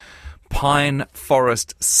pine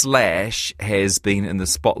forest slash has been in the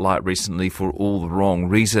spotlight recently for all the wrong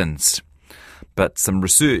reasons. But some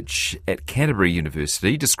research at Canterbury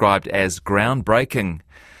University, described as groundbreaking,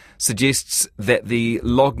 suggests that the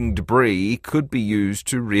logging debris could be used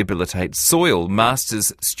to rehabilitate soil.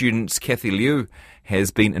 Master's student Kathy Liu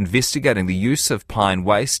has been investigating the use of pine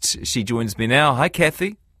waste. She joins me now. Hi,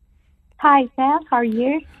 Kathy. Hi, Sam. How are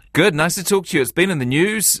you? Good. Nice to talk to you. It's been in the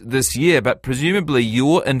news this year, but presumably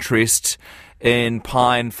your interest in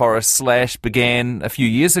pine forest slash began a few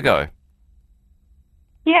years ago.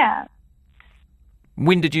 Yeah.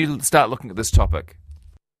 When did you start looking at this topic?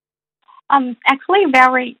 Actually,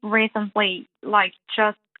 very recently,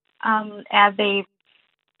 just at the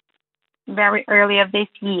very early of this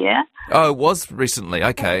year. Oh, it was recently.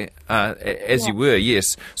 Okay. You were,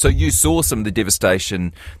 yes. So you saw some of the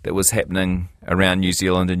devastation that was happening around New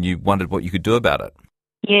Zealand and you wondered what you could do about it.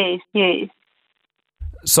 Yes.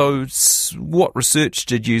 So what research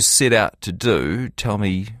did you set out to do? Tell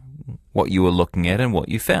me what you were looking at and what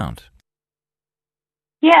you found.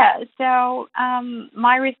 Yeah, so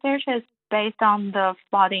my research is based on the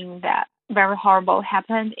flooding that very horrible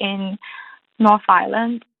happened in North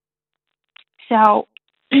Island. So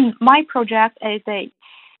my project is a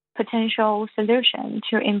potential solution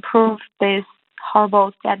to improve this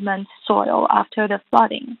horrible sediment soil after the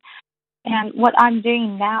flooding. And what I'm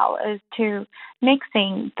doing now is to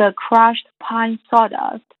mixing the crushed pine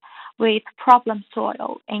sawdust with problem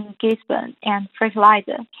soil in Gisborne and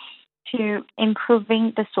fertilizer to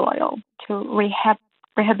improving the soil, to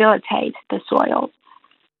rehabilitate the soil.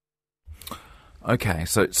 Okay,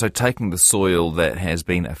 so taking the soil that has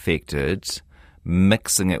been affected,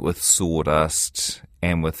 mixing it with sawdust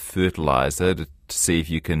and with fertilizer to see if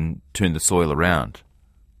you can turn the soil around.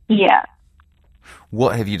 Yeah.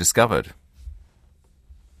 What have you discovered?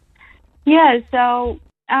 Yeah, so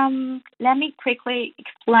let me quickly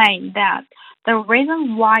explain that the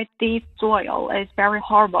reason why this soil is very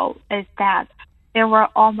horrible is that there were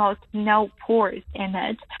almost no pores in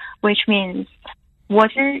it, which means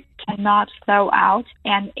water cannot flow out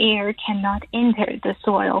and air cannot enter the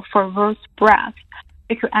soil for roots breath.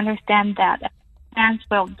 You could understand that plants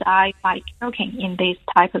will die by choking in this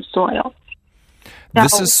type of soil.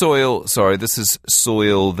 This is soil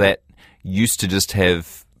that used to just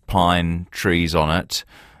have pine trees on it,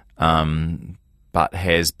 but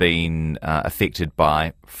has been affected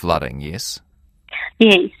by flooding, yes?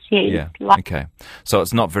 Yes. Yeah. Okay. So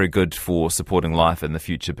it's not very good for supporting life in the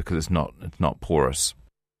future because it's not porous.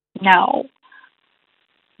 No.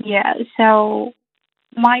 Yeah. So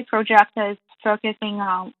my project is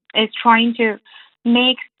trying to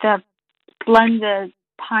mix the blended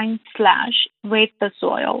pine slash with the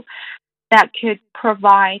soil that could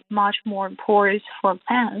provide much more pores for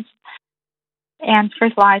plants. And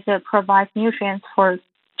fertilizer provides nutrients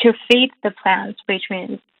to feed the plants, which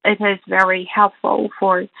means it is very helpful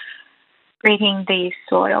for treating these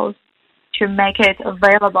soils to make it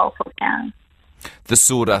available for plants. The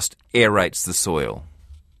sawdust aerates the soil?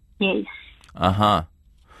 Yes. Uh-huh.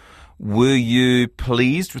 Were you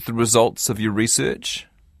pleased with the results of your research?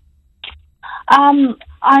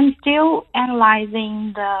 I'm still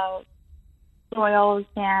analyzing the soils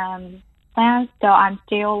and plants, so I'm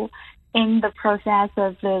still in the process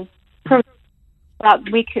of this. But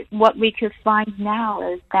what we could find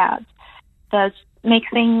now is that the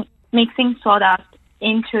mixing sawdust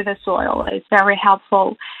into the soil is very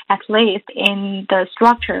helpful, at least in the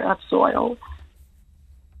structure of soil.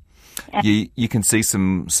 You can see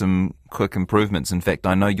some quick improvements. In fact,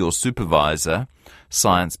 I know your supervisor,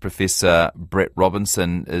 science professor Brett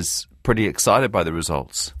Robinson, is pretty excited by the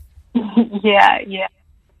results. Yeah,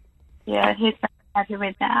 he's very happy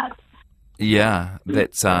with that. Yeah,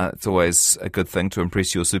 that's it's always a good thing to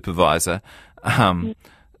impress your supervisor.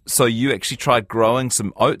 So you actually tried growing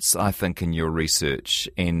some oats, I think, in your research,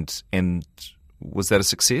 and was that a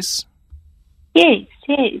success? Yes.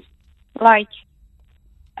 Like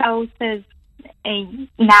oats is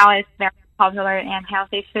now it's very popular and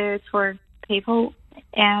healthy food for people,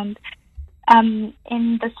 and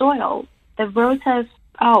in the soil, the roots of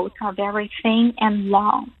oats are very thin and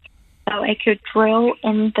long, so it could drill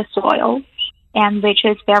in the soil, and which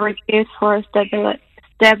is very good for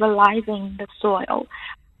stabilizing the soil.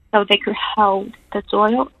 So they could hold the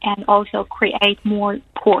soil and also create more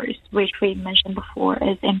pores, which we mentioned before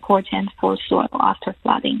is important for soil after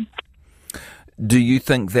flooding. Do you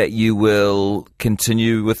think that you will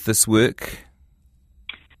continue with this work?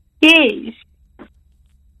 Yes.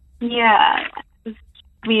 Yeah.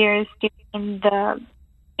 We are still in the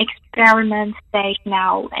experiment stage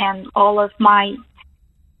now, and all of my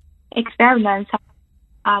experiments are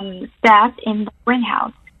set in the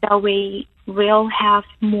greenhouse. So we will have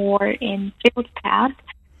more in field path,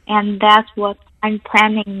 and that's what I'm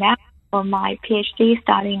planning now for my PhD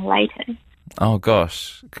starting later. Oh,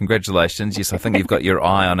 gosh. Congratulations. Yes, I think you've got your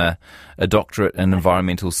eye on a doctorate in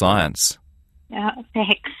environmental science.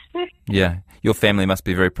 Thanks. Yeah. Your family must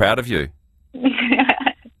be very proud of you.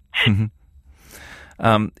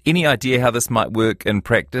 Any idea how this might work in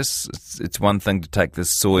practice? It's one thing to take the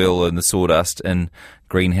soil and the sawdust in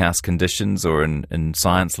greenhouse conditions or in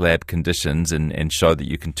science lab conditions and show that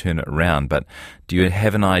you can turn it around. But do you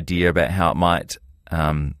have an idea about how it might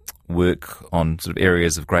work on sort of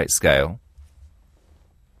areas of great scale?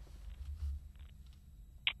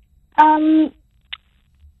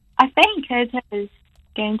 I think it is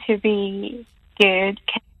going to be good.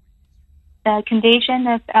 The condition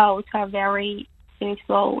of oats are very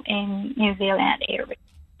suitable in New Zealand area,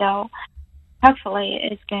 so hopefully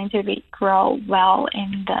it's going to be grow well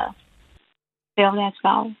in the field as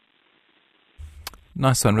well.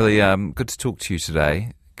 Nice one. Really good to talk to you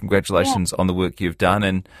today. Congratulations on the work you've done,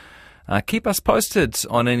 and keep us posted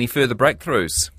on any further breakthroughs.